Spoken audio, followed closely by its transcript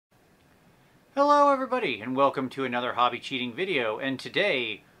Hello everybody, and welcome to another hobby cheating video. And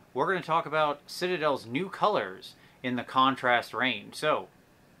today we're going to talk about Citadel's new colors in the contrast range. So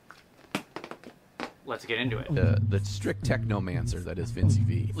let's get into it. The strict technomancer that is Vincey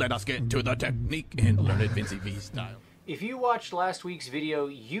V. Let us get to the technique and learn it Vincey V style. If you watched last week's video,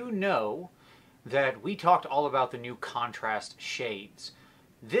 you know that we talked all about the new contrast shades.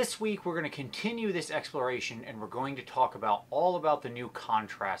 This week we're going to continue this exploration and we're going to talk about all about the new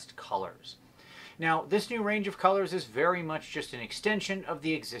contrast colors. Now, this new range of colors is very much just an extension of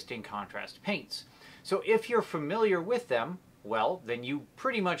the existing contrast paints. So if you're familiar with them, well, then you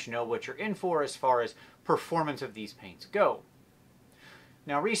pretty much know what you're in for as far as performance of these paints go.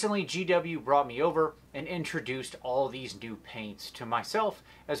 Now, recently GW brought me over and introduced all these new paints to myself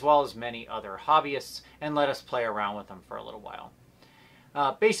as well as many other hobbyists and let us play around with them for a little while.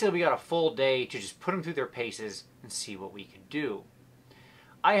 Basically, we got a full day to just put them through their paces and see what we could do.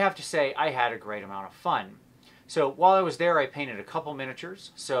 I have to say, I had a great amount of fun. So while I was there, I painted a couple miniatures.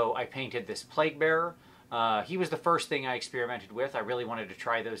 So I painted this Plague Bearer. He was the first thing I experimented with. I really wanted to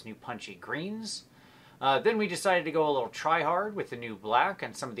try those new punchy greens. Then we decided to go a little try-hard with the new black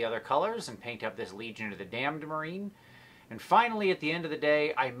and some of the other colors and paint up this Legion of the Damned Marine. And finally, at the end of the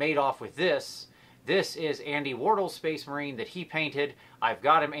day, I made off with this. This is Andy Wardle's Space Marine that he painted. I've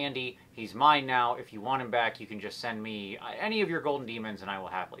got him, Andy. He's mine now. If you want him back, you can just send me any of your golden demons and I will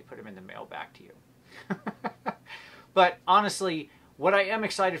happily put him in the mail back to you. But honestly, what I am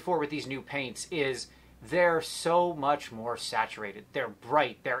excited for with these new paints is they're so much more saturated. They're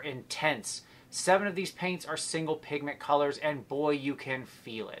bright. They're intense. 7 of these paints are single pigment colors, and boy, you can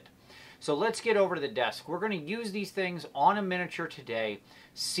feel it. So let's get over to the desk. We're going to use these things on a miniature today,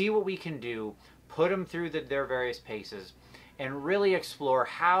 see what we can do, put them through their various paces, and really explore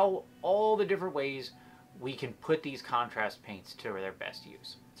how all the different ways we can put these contrast paints to their best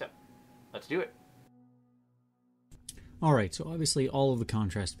use. So, let's do it. Alright, so obviously all of the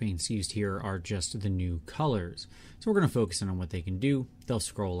contrast paints used here are just the new colors. So we're going to focus on what they can do. They'll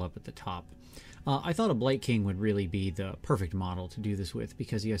scroll up at the top. I thought a Blight King would really be the perfect model to do this with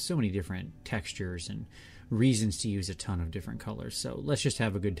because he has so many different textures and reasons to use a ton of different colors. So let's just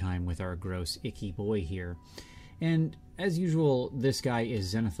have a good time with our gross, icky boy here. And as usual, this guy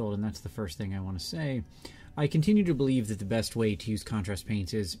is Zenithal, and that's the first thing I want to say. I continue to believe that the best way to use contrast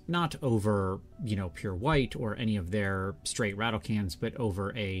paints is not over, pure white or any of their straight rattle cans, but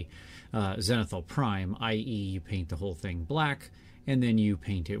over a Zenithal Prime, i.e. you paint the whole thing black, and then you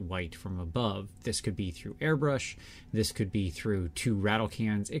paint it white from above. This could be through airbrush, this could be through 2 rattle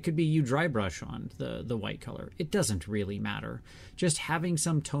cans, it could be you dry brush on the white color. It doesn't really matter. Just having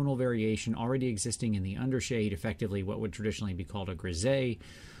some tonal variation already existing in the undershade, effectively what would traditionally be called a grisaille,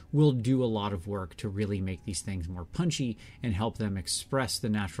 will do a lot of work to really make these things more punchy and help them express the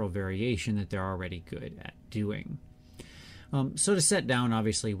natural variation that they're already good at doing. So to set down,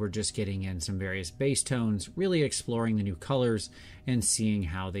 obviously, we're just getting in some various base tones, really exploring the new colors and seeing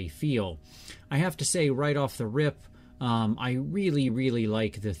how they feel. I have to say, right off the rip, I really, really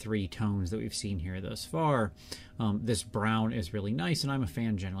like the 3 tones that we've seen here thus far. This brown is really nice, and I'm a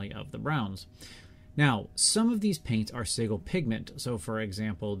fan generally of the browns. Now, some of these paints are single pigment. So, for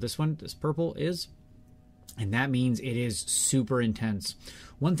example, this purple is, and that means it is super intense.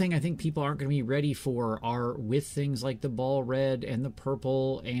 One thing I think people aren't going to be ready for are with things like the ball red and the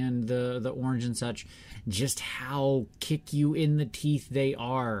purple and the orange and such, just how kick you in the teeth they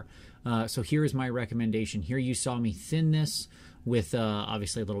are. So here's my recommendation. Here you saw me thin this with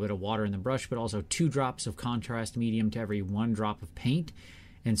obviously a little bit of water in the brush, but also 2 drops of contrast medium to every 1 drop of paint.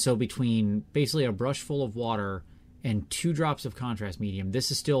 And so between basically a brush full of water and 2 drops of contrast medium, this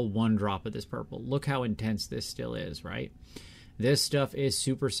is still 1 drop of this purple. Look how intense this still is, right? This stuff is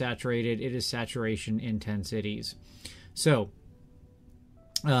super saturated. It is saturation intensities. So,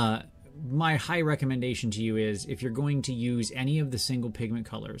 my high recommendation to you is if you're going to use any of the single pigment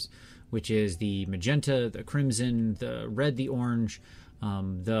colors, which is the magenta, the crimson, the red, the orange,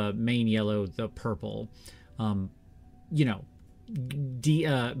 the main yellow, the purple,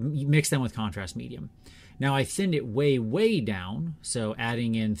 mix them with contrast medium. Now I thinned it way, way down, so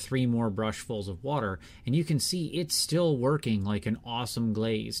adding in 3 more brushfuls of water, and you can see it's still working like an awesome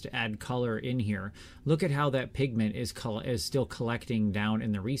glaze to add color in here. Look at how that pigment is still collecting down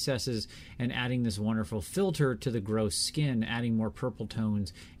in the recesses and adding this wonderful filter to the gross skin, adding more purple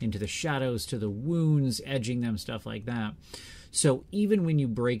tones into the shadows, to the wounds, edging them, stuff like that. So even when you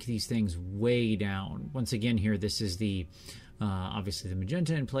break these things way down, once again here, this is the obviously the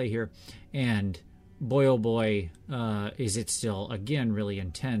magenta in play here, and boy oh boy is it still again really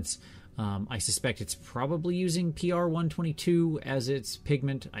intense. I suspect it's probably using PR122 as its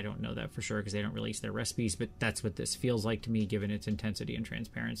pigment. I don't know that for sure because they don't release their recipes, but that's what this feels like to me given its intensity and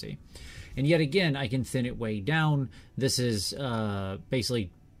transparency. And yet again, I can thin it way down. This is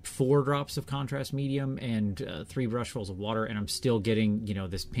basically 4 drops of contrast medium and 3 brushfuls of water, and I'm still getting, you know,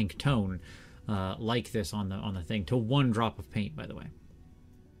 this pink tone like this on the thing to 1 drop of paint, by the way.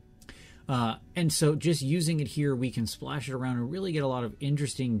 And so just using it here, we can splash it around and really get a lot of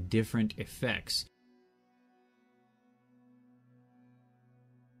interesting, different effects.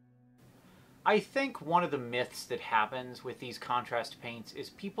 I think one of the myths that happens with these contrast paints is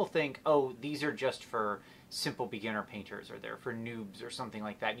people think, oh, these are just for simple beginner painters, or they're for noobs or something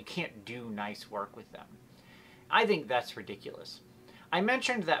like that. You can't do nice work with them. I think that's ridiculous. I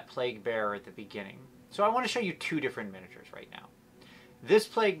mentioned that Plague Bearer at the beginning, so I want to show you 2 different miniatures right now. This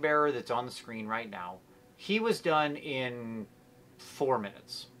Plague Bearer that's on the screen right now, he was done in 4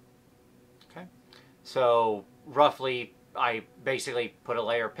 minutes. Okay? So roughly, I basically put a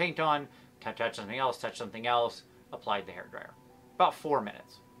layer of paint on, touch something else, applied the hairdryer. About 4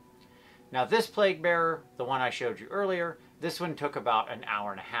 minutes. Now this Plague Bearer, the one I showed you earlier, this one took about an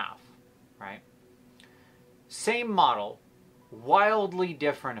hour and a half, right? Same model, wildly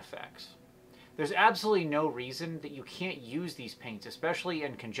different effects. There's absolutely no reason that you can't use these paints, especially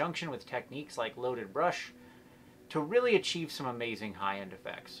in conjunction with techniques like loaded brush, to really achieve some amazing high-end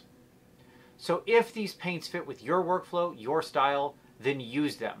effects. So if these paints fit with your workflow, your style, then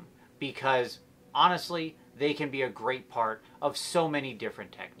use them, because honestly, they can be a great part of so many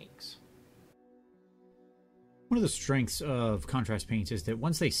different techniques. One of the strengths of contrast paints is that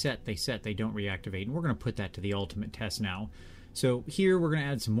once they set, they don't reactivate, and we're going to put that to the ultimate test now. So here we're going to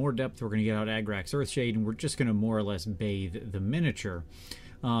add some more depth. We're going to get out Agrax Earthshade, and we're just going to more or less bathe the miniature.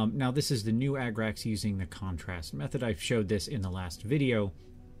 Now this is the new Agrax using the contrast method. I showed this in the last video,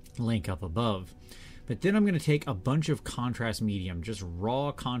 link up above. But then I'm going to take a bunch of contrast medium, just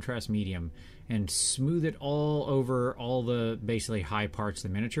raw contrast medium, and smooth it all over all the basically high parts of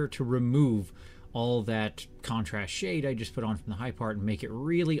the miniature to remove all that contrast shade I just put on from the high part and make it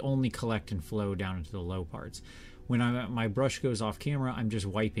really only collect and flow down into the low parts. When my brush goes off camera, I'm just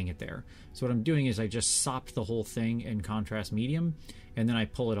wiping it there. So what I'm doing is I just sopped the whole thing in contrast medium, and then I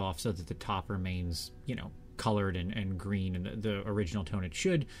pull it off so that the top remains, you know, colored and green and the original tone it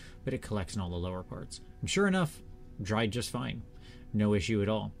should, but it collects in all the lower parts. And sure enough, dried just fine. No issue at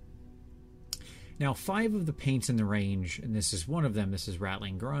all. Now 5 of the paints in the range, and this is one of them, this is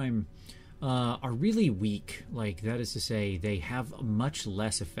Rattling Grime, are really weak. Like, that is to say, they have much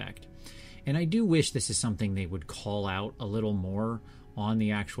less effect. And I do wish this is something they would call out a little more on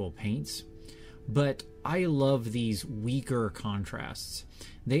the actual paints. But I love these weaker contrasts.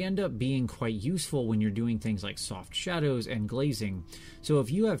 They end up being quite useful when you're doing things like soft shadows and glazing. So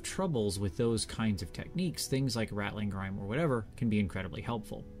if you have troubles with those kinds of techniques, things like Rattling Grime or whatever can be incredibly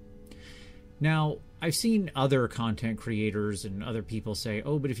helpful. Now, I've seen other content creators and other people say,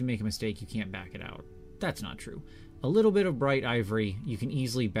 oh, but if you make a mistake, you can't back it out. That's not true. A little bit of bright ivory, you can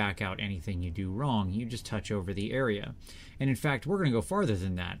easily back out anything you do wrong. You just touch over the area. And in fact, we're going to go farther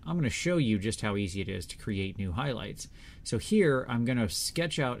than that. I'm going to show you just how easy it is to create new highlights. So here, I'm going to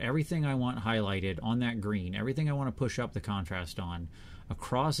sketch out everything I want highlighted on that green, everything I want to push up the contrast on,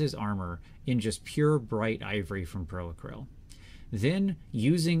 across his armor in just pure bright ivory from Pro Acryl. Then,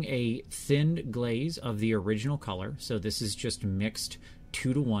 using a thin glaze of the original color, so this is just mixed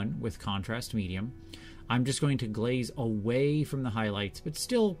 2:1 with contrast medium, I'm just going to glaze away from the highlights, but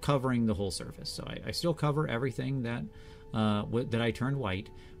still covering the whole surface. So I still cover everything that I turned white,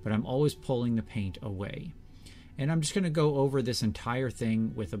 but I'm always pulling the paint away. And I'm just going to go over this entire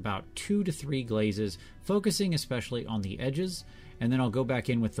thing with about 2 to 3 glazes, focusing especially on the edges, and then I'll go back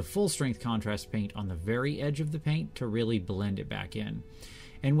in with the full strength contrast paint on the very edge of the paint to really blend it back in.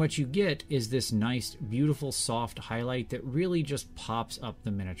 And what you get is this nice, beautiful, soft highlight that really just pops up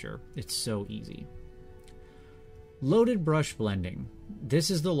the miniature. It's so easy. Loaded brush blending.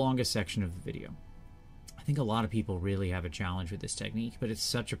 This is the longest section of the video. I think a lot of people really have a challenge with this technique, but it's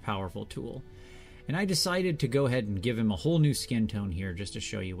such a powerful tool. And I decided to go ahead and give him a whole new skin tone here just to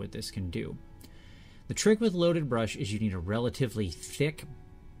show you what this can do. The trick with loaded brush is you need a relatively thick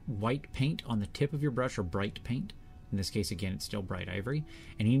white paint on the tip of your brush, or bright paint. In this case, again, it's still bright ivory.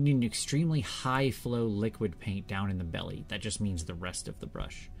 And you need an extremely high flow liquid paint down in the belly. That just means the rest of the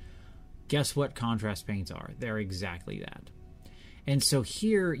brush. Guess what contrast paints are? They're exactly that. And so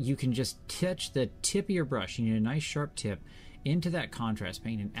here you can just touch the tip of your brush. You need a nice sharp tip into that contrast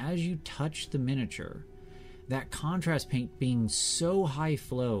paint. And as you touch the miniature, that contrast paint, being so high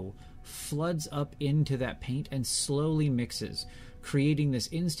flow, floods up into that paint and slowly mixes, creating this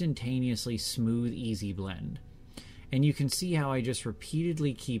instantaneously smooth, easy blend. And you can see how I just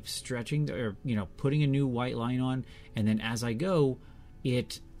repeatedly keep stretching, or, putting a new white line on, and then as I go,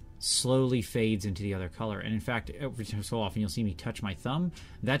 it slowly fades into the other color. And in fact, every so often you'll see me touch my thumb.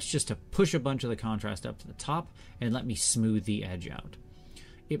 That's just to push a bunch of the contrast up to the top and let me smooth the edge out.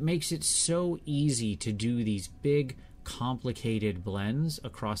 It makes it so easy to do these big, complicated blends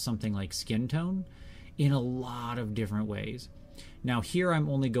across something like skin tone in a lot of different ways. Now here I'm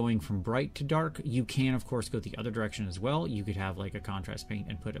only going from bright to dark. You can of course go the other direction as well. You could have like a contrast paint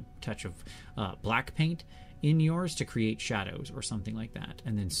and put a touch of black paint in yours to create shadows or something like that,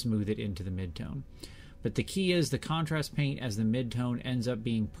 and then smooth it into the midtone. But the key is the contrast paint as the midtone ends up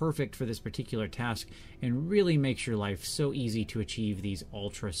being perfect for this particular task and really makes your life so easy to achieve these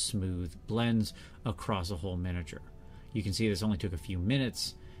ultra smooth blends across a whole miniature. You can see this only took a few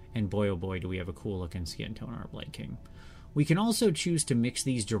minutes, and boy oh boy do we have a cool looking skin tone on our Blight King. We can also choose to mix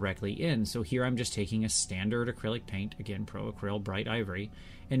these directly in. So here I'm just taking a standard acrylic paint, again Pro Acryl Bright Ivory,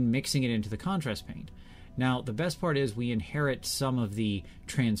 and mixing it into the contrast paint. Now the best part is we inherit some of the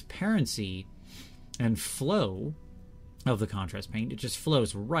transparency and flow of the contrast paint. It just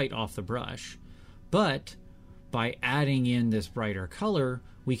flows right off the brush. But by adding in this brighter color,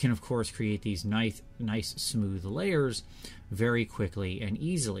 we can of course create these nice smooth layers very quickly and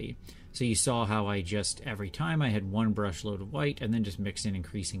easily. So you saw how I just, every time I had one brush load of white and then just mixed in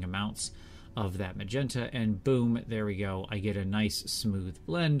increasing amounts of that magenta, and boom, there we go. I get a nice smooth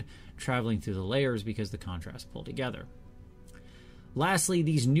blend traveling through the layers because the contrasts pull together. Lastly,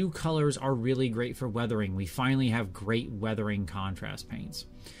 these new colors are really great for weathering. We finally have great weathering contrast paints.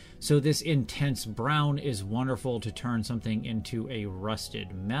 So this intense brown is wonderful to turn something into a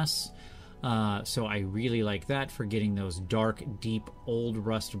rusted mess. So I really like that for getting those dark, deep, old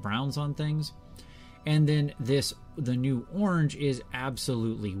rust browns on things. And then the new orange is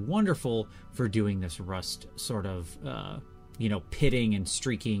absolutely wonderful for doing this rust sort of, pitting and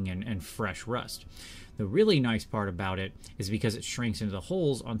streaking and fresh rust. The really nice part about it is because it shrinks into the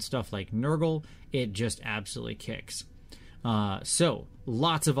holes on stuff like Nurgle, it just absolutely kicks. So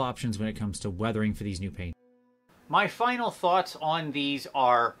lots of options when it comes to weathering for these new paints. My final thoughts on these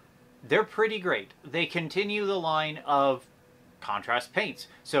are, they're pretty great. They continue the line of contrast paints.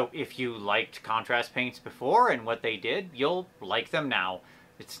 So if you liked contrast paints before and what they did, you'll like them now.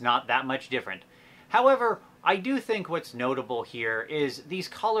 It's not that much different. However, I do think what's notable here is these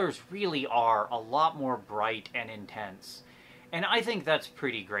colors really are a lot more bright and intense. And I think that's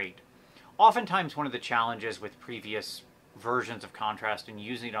pretty great. Oftentimes one of the challenges with previous versions of contrast and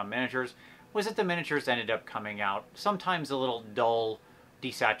using it on miniatures was that the miniatures ended up coming out sometimes a little dull,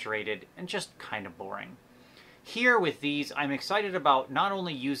 desaturated, and just kind of boring. Here with these, I'm excited about not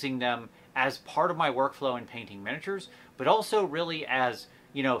only using them as part of my workflow in painting miniatures, but also really as,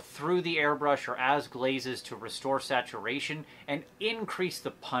 through the airbrush or as glazes to restore saturation and increase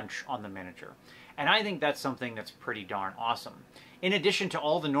the punch on the miniature. And I think that's something that's pretty darn awesome. In addition to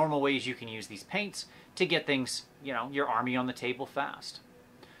all the normal ways you can use these paints to get things, your army on the table fast.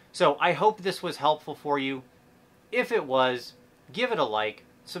 So I hope this was helpful for you. If it was, give it a like,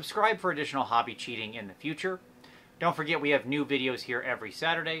 subscribe for additional hobby cheating in the future. Don't forget we have new videos here every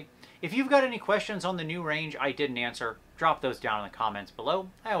Saturday. If you've got any questions on the new range I didn't answer, drop those down in the comments below.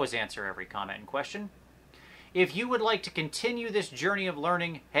 I always answer every comment and question. If you would like to continue this journey of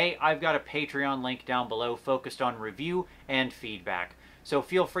learning, hey, I've got a Patreon link down below focused on review and feedback. So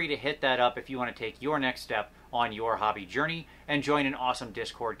feel free to hit that up if you want to take your next step on your hobby journey and join an awesome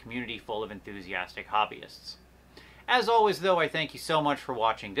Discord community full of enthusiastic hobbyists. As always, though, I thank you so much for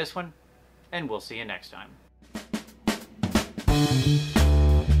watching this one, and we'll see you next time.